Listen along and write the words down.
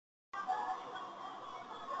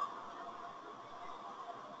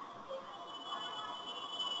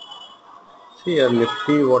See here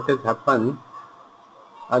Nifty, what has happened,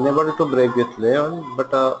 unable to break this level,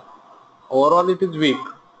 but overall it is weak.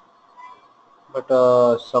 But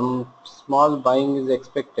some small buying is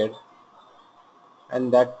expected,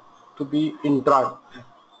 and that to be intraday,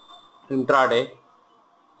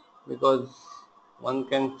 because one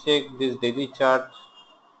can check this daily chart.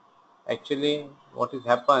 Actually, what has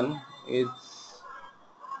happened is,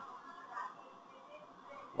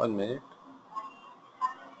 1 minute.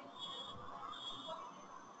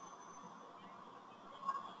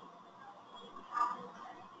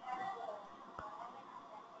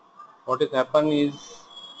 What has happened is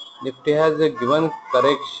Nifty has a given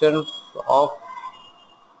correction of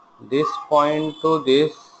this point to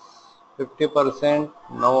this 50%.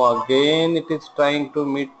 Now again it is trying to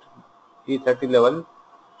meet E30 level,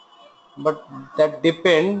 but that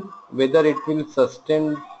depends whether it will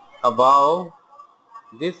sustain above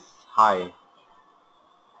this high,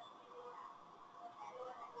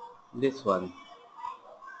 this one.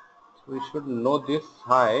 So we should know this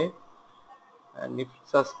high, and if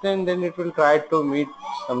sustained, then it will try to meet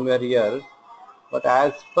somewhere here. But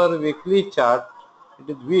as per weekly chart, it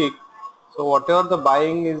is weak. So whatever the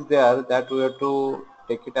buying is there, that we have to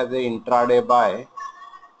take it as a intraday buy,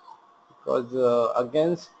 because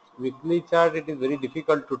against weekly chart it is very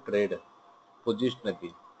difficult to trade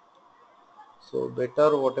positionally. So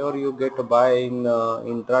better whatever you get to buy in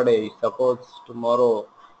intraday. Suppose tomorrow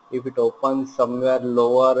if it opens somewhere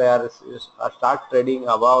lower or start trading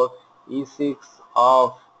above E6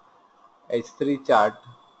 of H3 chart,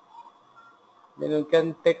 then you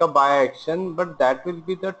can take a buy action, but that will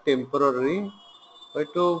be the temporary way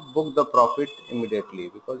to book the profit immediately,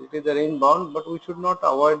 because it is a range bound. But we should not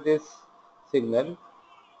avoid this signal,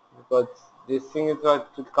 because this thing is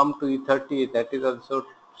what to come to E30, that is also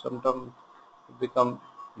sometimes become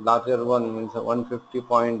larger one, means 150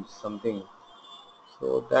 points something.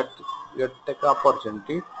 So that you have to take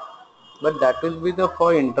opportunity, but that will be the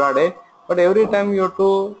for intraday. But every time we have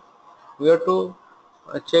to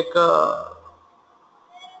check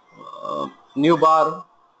new bar,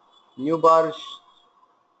 new bar.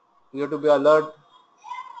 You have to be alert.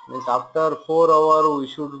 Means after 4 hours we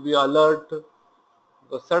should be alert.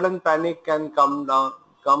 Because sudden panic can come down.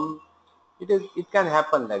 It can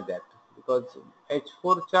happen like that, because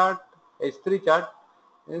H4 chart, H3 chart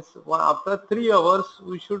means after 3 hours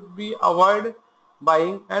we should be avoid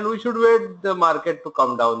buying, and we should wait the market to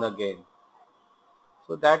come down again.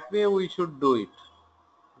 So that way we should do it,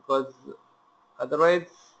 because otherwise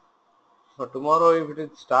for tomorrow if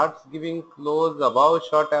it starts giving close above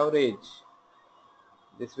short average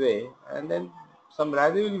this way, and then some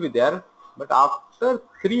rally will be there. But after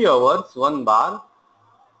 3 hours,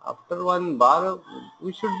 after one bar,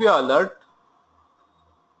 we should be alert.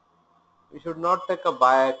 We should not take a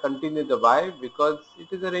buy, continue the buy, because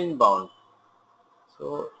it is a range bound.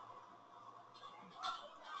 So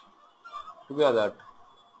to be alert.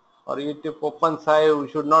 Or if opens high, we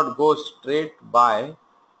should not go straight buy,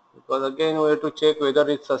 because again we have to check whether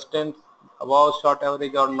it sustains above short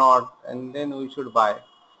average or not, and then we should buy.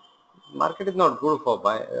 Market is not good for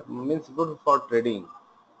buy, means good for trading,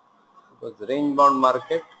 because range bound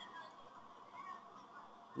market.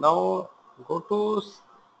 Now go to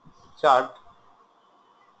chart,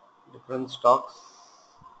 different stocks.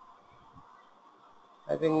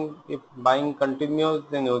 I think if buying continues,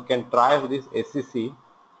 then we can try this SEC,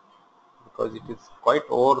 because it is quite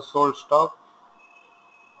oversold stock.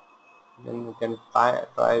 Then we can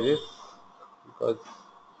try this, because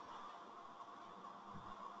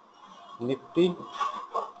Nifty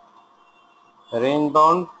range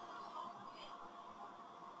bound,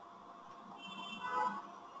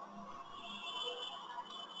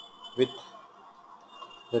 with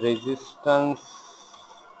resistance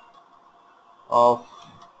of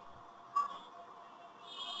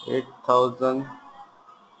 8,000.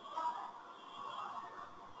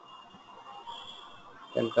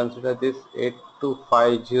 Can consider this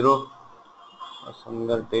 8250 or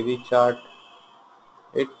somewhere daily chart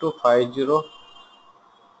 8250.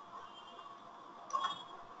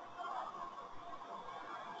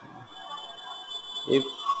 If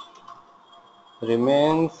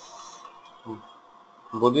remains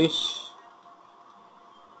bullish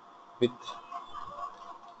with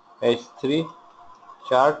H3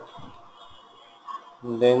 chart,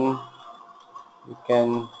 then you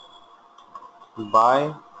can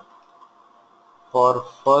buy for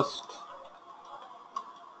first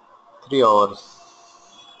 3 hours.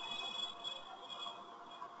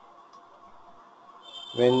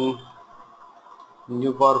 When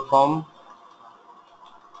new bar form,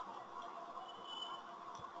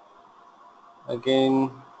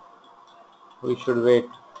 again we should wait.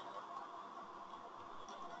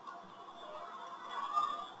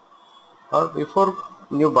 Or before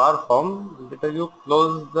new bar form, better you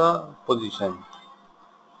close the position.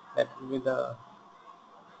 That will be the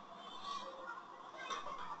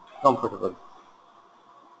comfortable.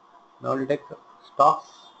 Now we'll take stocks.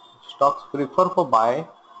 Stocks prefer for buy.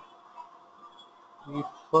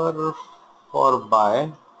 Prefer for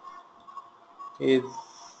buy is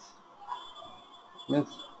means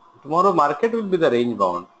tomorrow market will be the range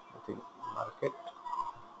bound. I think market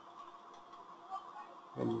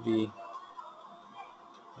will be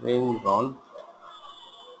range bound.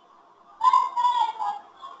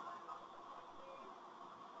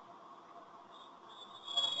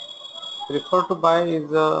 Prefer to buy is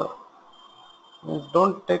means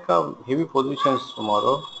don't take a heavy positions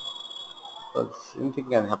tomorrow because anything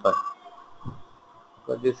can happen.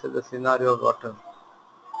 Because this is the scenario of water.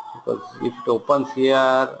 Because if it opens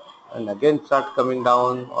here and again start coming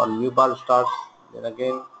down or new bar starts, then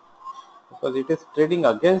again, because it is trading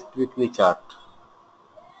against weekly chart.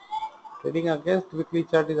 Trading against weekly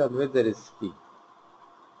chart is always risky.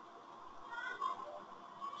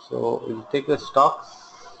 So we'll take the stocks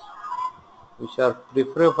which are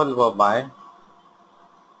preferable for buy.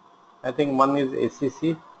 I think one is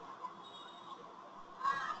ACC,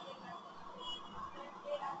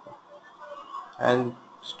 and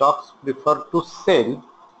stocks prefer to sell.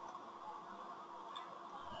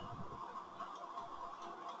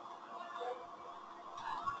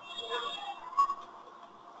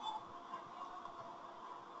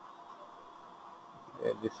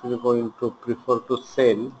 This is going to prefer to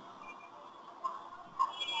sell.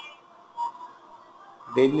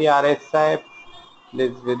 Daily RSI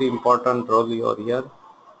plays very important role over here.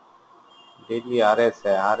 Daily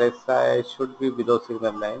RSI should be below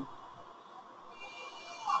signal line.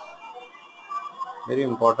 Very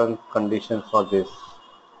important conditions for this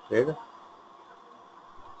trade.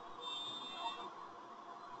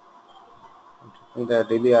 The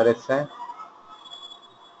daily RSI.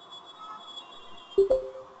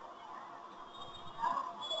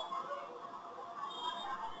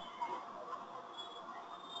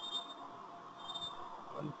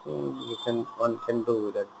 One thing one can do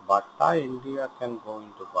with that. Bata India can go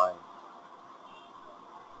into buy.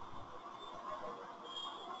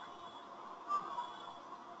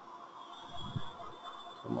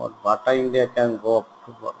 So more Bata India can go up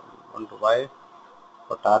to want to buy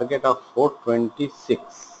for target of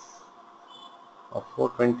 426 or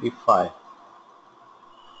 425,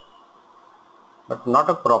 but not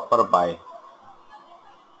a proper buy.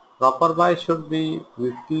 Proper buy should be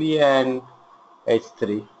weekly and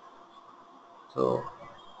H3. So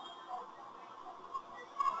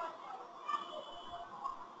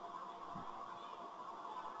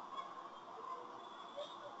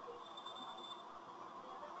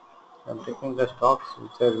I'm taking the stocks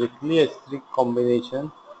which are weekly H3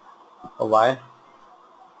 combination for buy.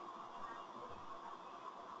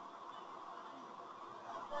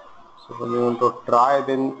 So when you want to try,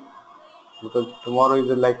 then because tomorrow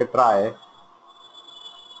is like a try,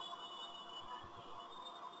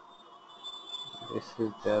 this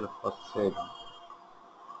is there for sale.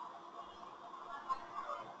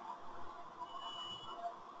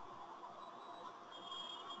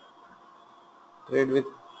 Trade with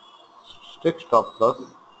strict stop loss.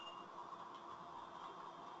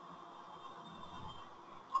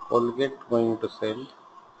 Colgate going to sell.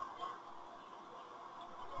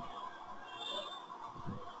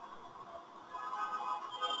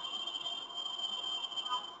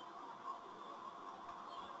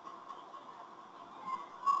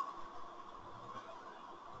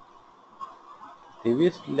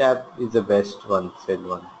 TVS Lab is the best one, sell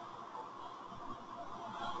one.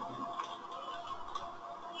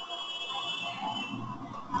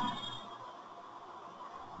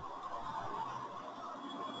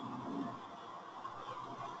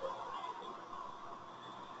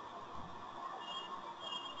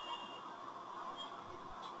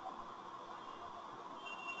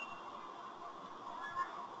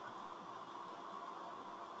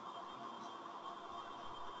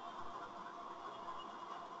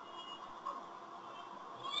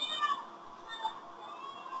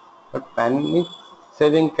 But panic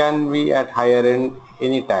selling can be at higher end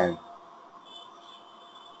anytime.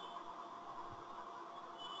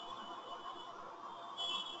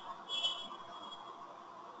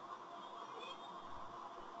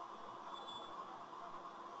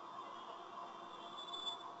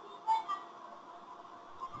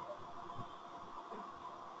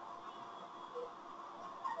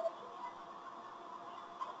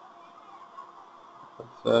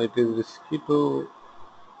 So it is risky to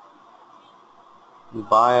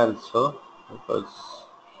buy also, because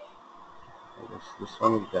I guess this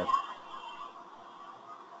one is there.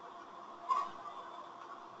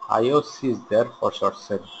 IOC is there for short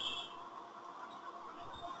sell.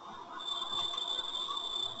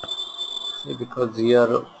 See, because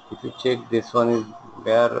here if you check, this one is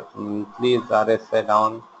where monthly is RSI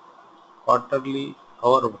down, quarterly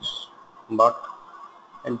hours, but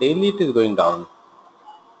and daily it is going down.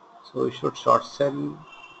 So you should short sell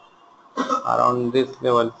around this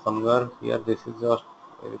level somewhere here. This is a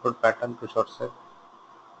very good pattern to short sell.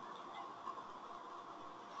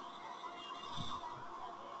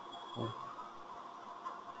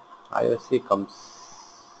 IOC comes.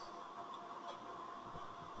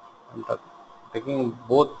 I'm taking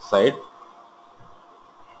both sides.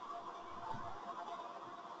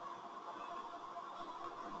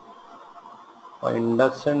 For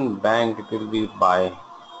IndusInd Bank, it will be buy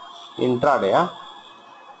intraday. Yeah?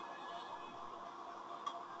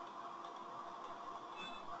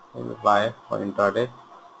 It will buy for intraday.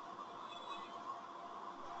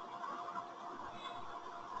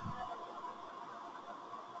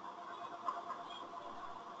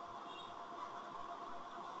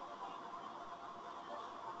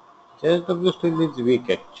 JSW still is weak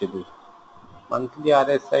actually. Monthly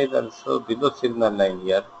RSI is also below signal line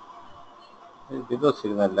here. It is below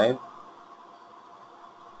signal line.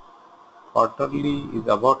 Quarterly is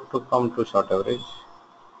about to come to short average.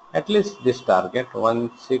 At least this target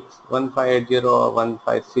 1580 or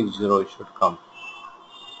 1560 should come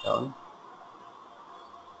down.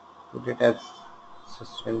 Put it as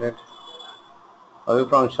suspended away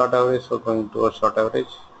from short average, so going to a short average.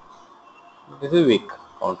 This is weak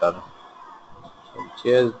counter. So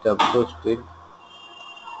JSW still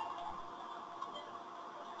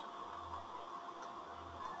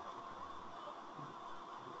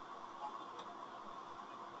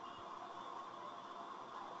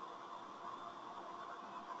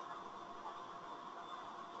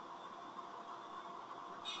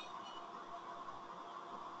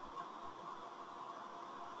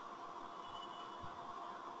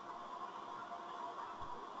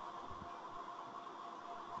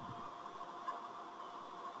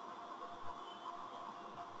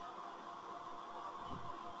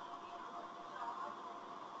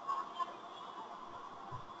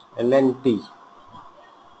LNT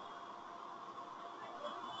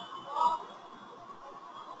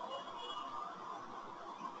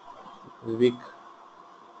is weak.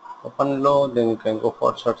 Open low, then you can go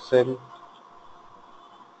for short sell.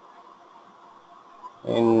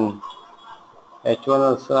 In H1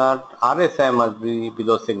 also RSI must be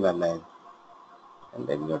below signal line, and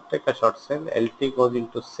then you take a short sell. LT goes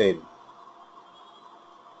into sale,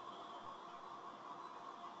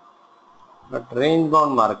 but range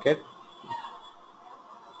bound market,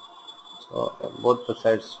 so both the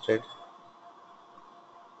sides trade.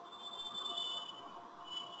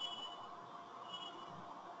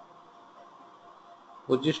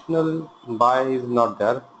 Positional buy is not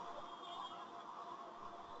there.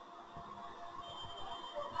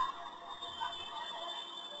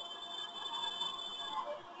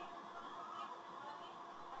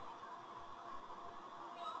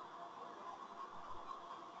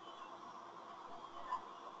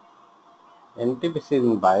 NTPC is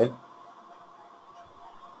in buy.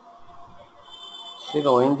 Still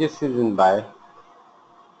ONGC is in buy.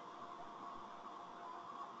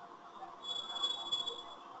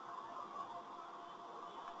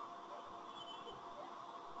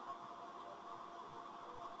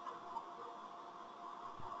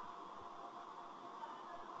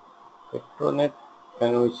 Petronet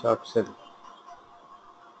can we short sell?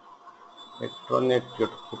 Petronet you have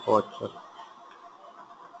to keep watch.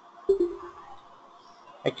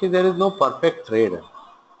 Actually, there is no perfect trade.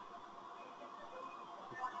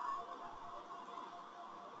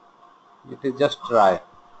 It is just try.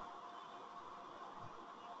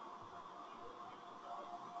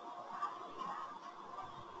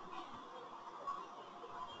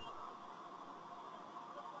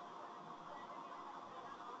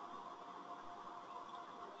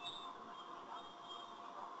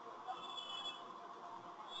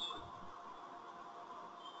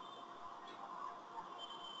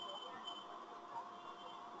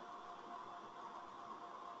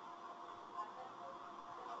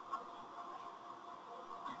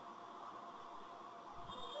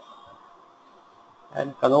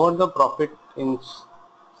 And convert the profit in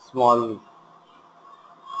small.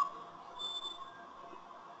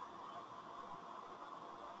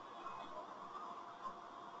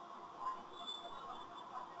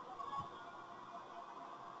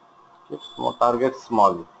 Keep small target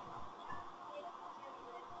small.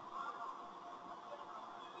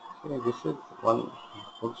 Okay, this is one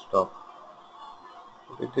good stop.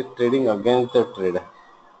 It is trading against the trade. You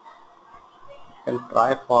can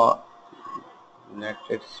try for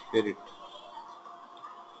United Spirit.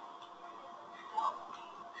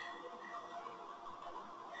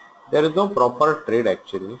 There is no proper trade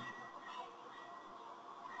actually.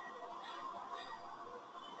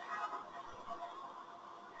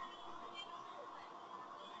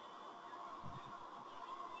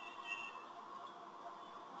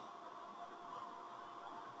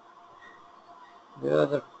 There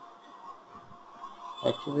is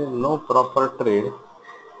actually no proper trade.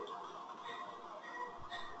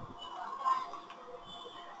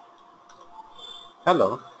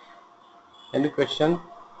 Hello, any question?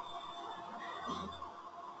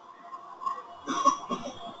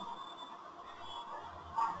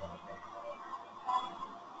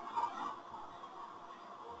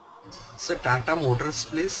 Sir, Tata Motors,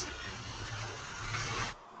 please.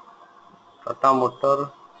 Tata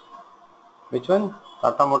Motor. Which one?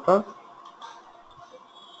 Tata Motor.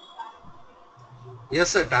 Yes,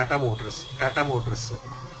 sir. Tata Motors. Tata Motors, sir.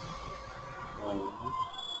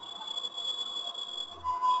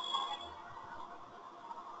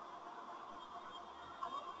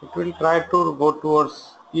 It will try to go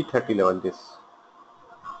towards E30 level. This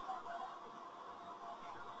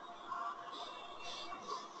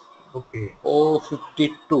Okay.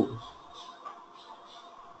 052.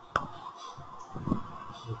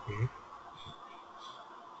 Okay.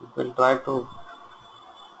 It will try to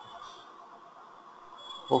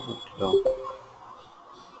 450 level.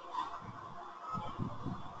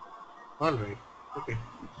 All right. Okay.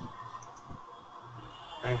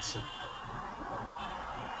 Thanks, sir.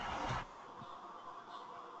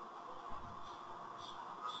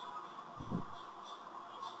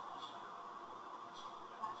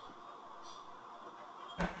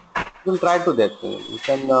 You will try to that. You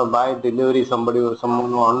can buy delivery.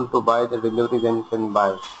 Someone want to buy the delivery, then you can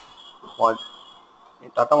buy. What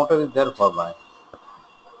Tata Motor is there for buy.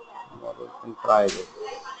 You can try it.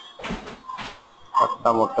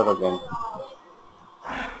 Tata Motor again.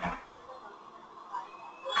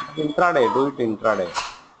 Intraday. Do it intraday.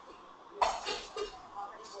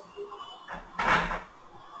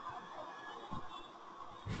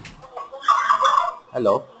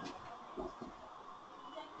 Hello.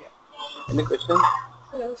 Yeah. Any question?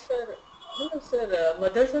 Hello, sir. Hello, sir.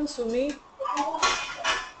 Motherson Sumi. Is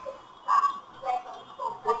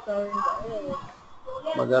it now in buy or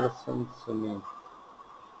what? Motherson Sumi.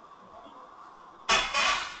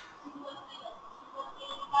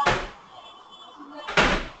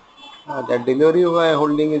 That delivery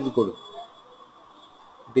holding is good.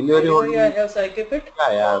 Delivery Delivery I holding. have, so I keep it?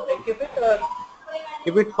 Yeah, yeah. I keep it or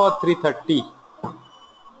Keep it for 330.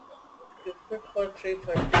 keep it for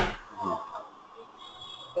 330?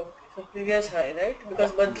 Okay, so previous high, right?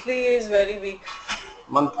 Because monthly is very weak.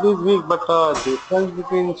 Monthly is weak, but difference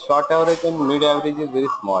between short average and mid average is very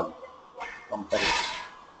small. Comparison.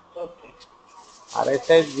 Okay.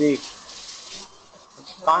 RSI is weak.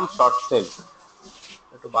 Can't short sell.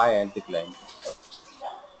 Have to buy and decline.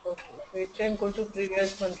 Okay. So it can go to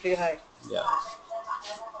previous monthly high. Yeah.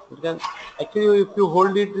 You can actually if you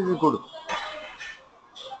hold it is good.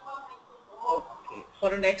 Okay.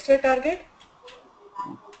 For a next day target?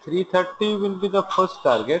 330 will be the first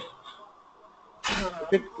target.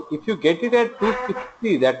 Uh, If you get it at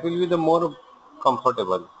 260, that will be the more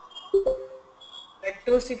comfortable. at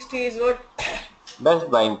 260 is what? Best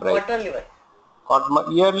buying price. Quarter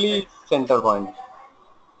level. Yearly At center point.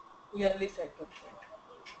 yearly settlement.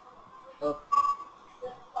 Okay.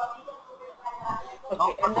 Now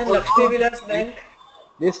Okay. And then Lakshmi also Vilas Bank.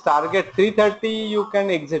 this target 330 you can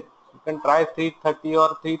exit. You can try 330 or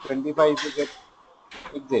 325 if you get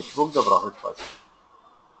exit. Book the profit first.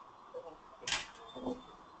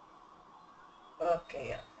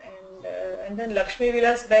 Okay, yeah. And then Lakshmi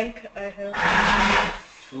Vilas Bank, I have.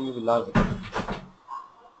 You will last.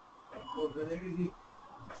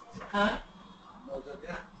 Huh?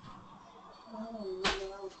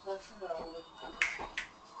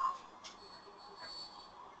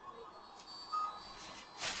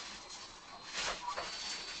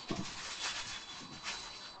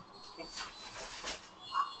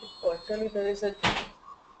 Quarterly, there is a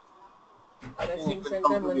I think it missing will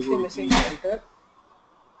come center, to monthly weekly. missing center.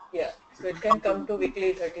 Yeah, so It will it can come to come to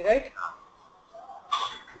weekly 30, right?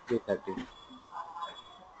 weekly 30.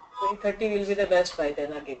 30 will be the best buy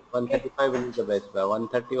then again. Okay. 135 will be the best buy.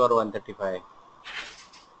 130 or 135.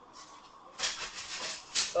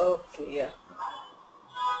 Okay, yeah.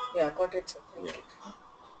 Yeah, got it, sir. Yeah. Thank you.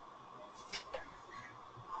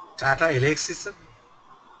 Tata Alexis, sir.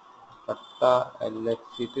 Tata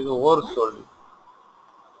Elxsi, it is oversold.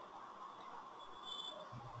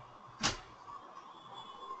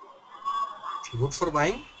 Good for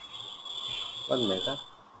buying? 1 minute.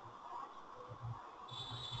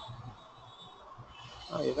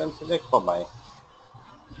 You can select for buy.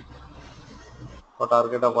 For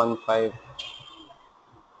target of 1.5.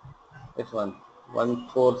 This one.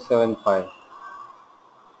 1475.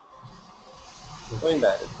 Going Okay.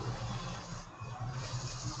 direct.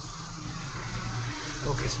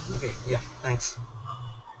 Okay, sir. Okay. Yeah. Thanks.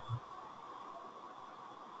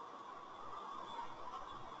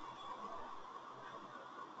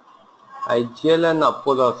 IGL and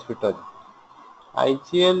Apollo Hospital.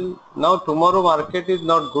 IGL, now tomorrow market is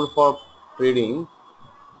not good for trading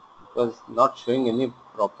because not showing any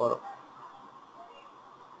proper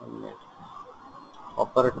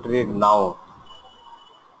trade now.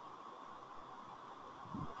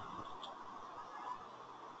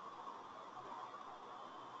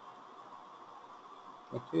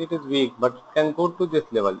 Actually it is weak, but it can go to this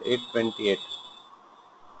level 828.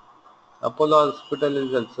 Apollo Hospital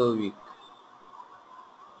is also weak.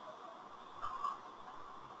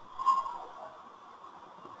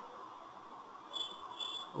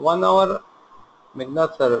 1 hour,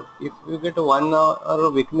 Meghnath sir, if you get a 1 hour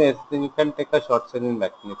weakness, then you can take a short sell in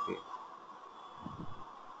Bank Nifty.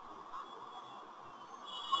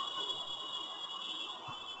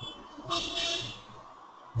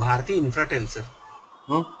 Bharti Infratel, sir.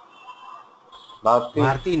 Hmm? Bharti,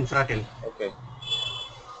 Bharti Infratel. okay.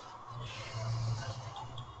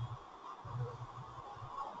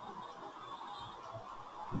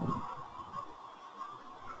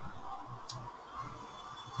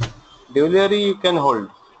 Delivery you can hold.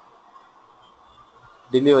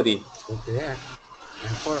 Delivery. Okay. And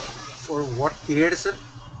for what period, sir?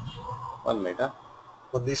 1 minute.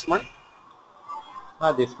 For this month?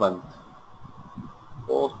 This month.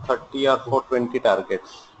 430 or 420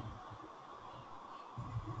 targets.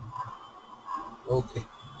 Okay.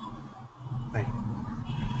 Fine.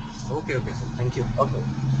 Okay, okay, sir. Thank you. Okay.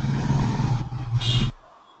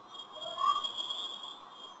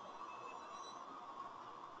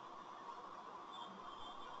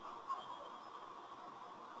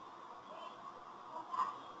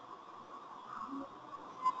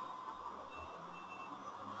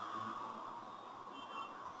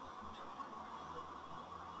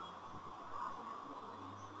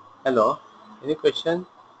 Hello. Any question?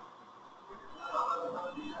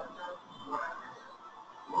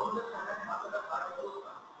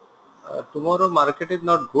 Tomorrow market is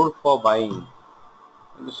not good for buying.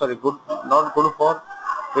 Sorry, not good for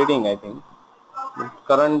trading, I think.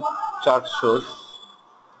 Current chart shows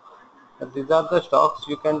that these are the stocks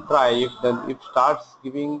you can try if starts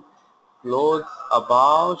giving close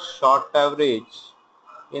above short average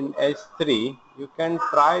in S3, you can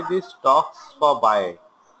try these stocks for buy.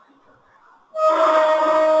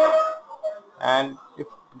 And if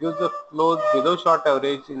gives a close below short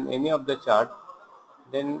average in any of the chart,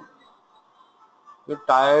 then you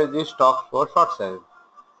try this stock for short sell.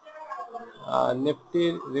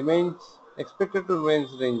 Nifty remains expected to remain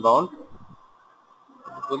range bound.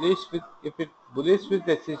 Bullish with if it bullish with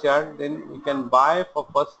SC chart, then we can buy for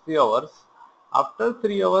first 3 hours. After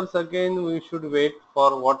 3 hours again we should wait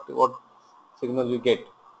for what signal we get,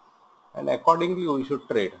 and accordingly we should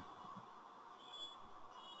trade.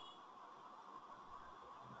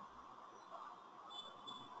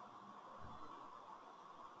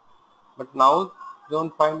 But now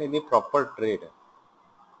don't find any proper trade.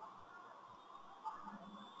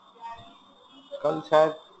 कल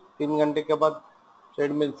शायद 3 घंटे के बाद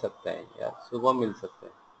trade मिल सकता है या सुबह मिल सकता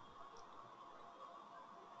है.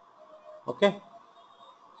 Okay,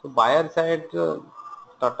 so buyer side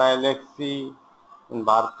Tata Elxsi and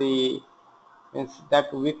Bharti means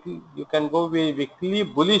that weekly you can go with weekly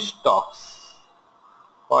bullish stocks.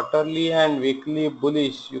 Quarterly and weekly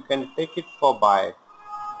bullish you can take it for buy.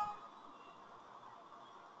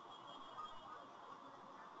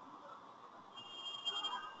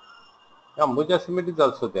 Ambuja Cement is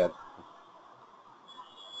also there.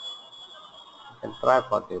 You can try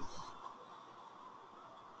for this.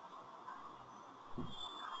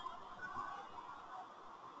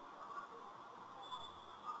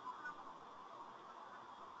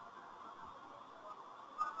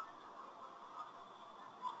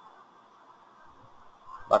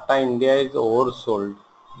 Tata India is oversold.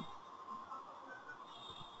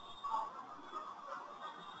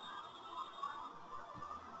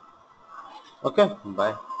 Okay,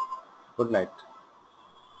 bye. Good night.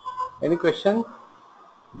 Any question?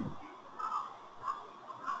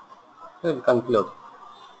 We'll conclude.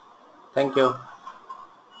 Thank you.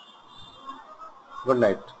 Good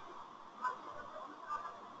night.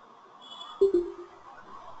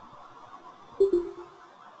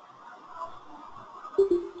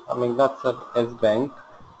 Coming next at S Bank.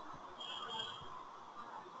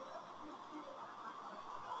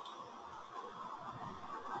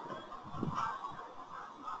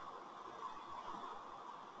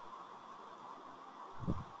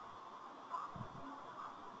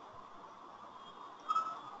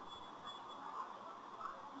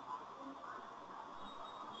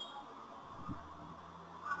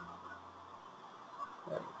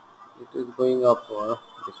 It is going up.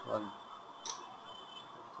 This one.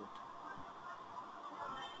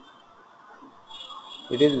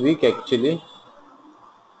 It is weak actually.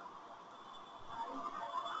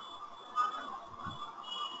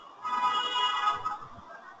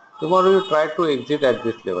 Tomorrow you try to exit at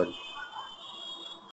this level.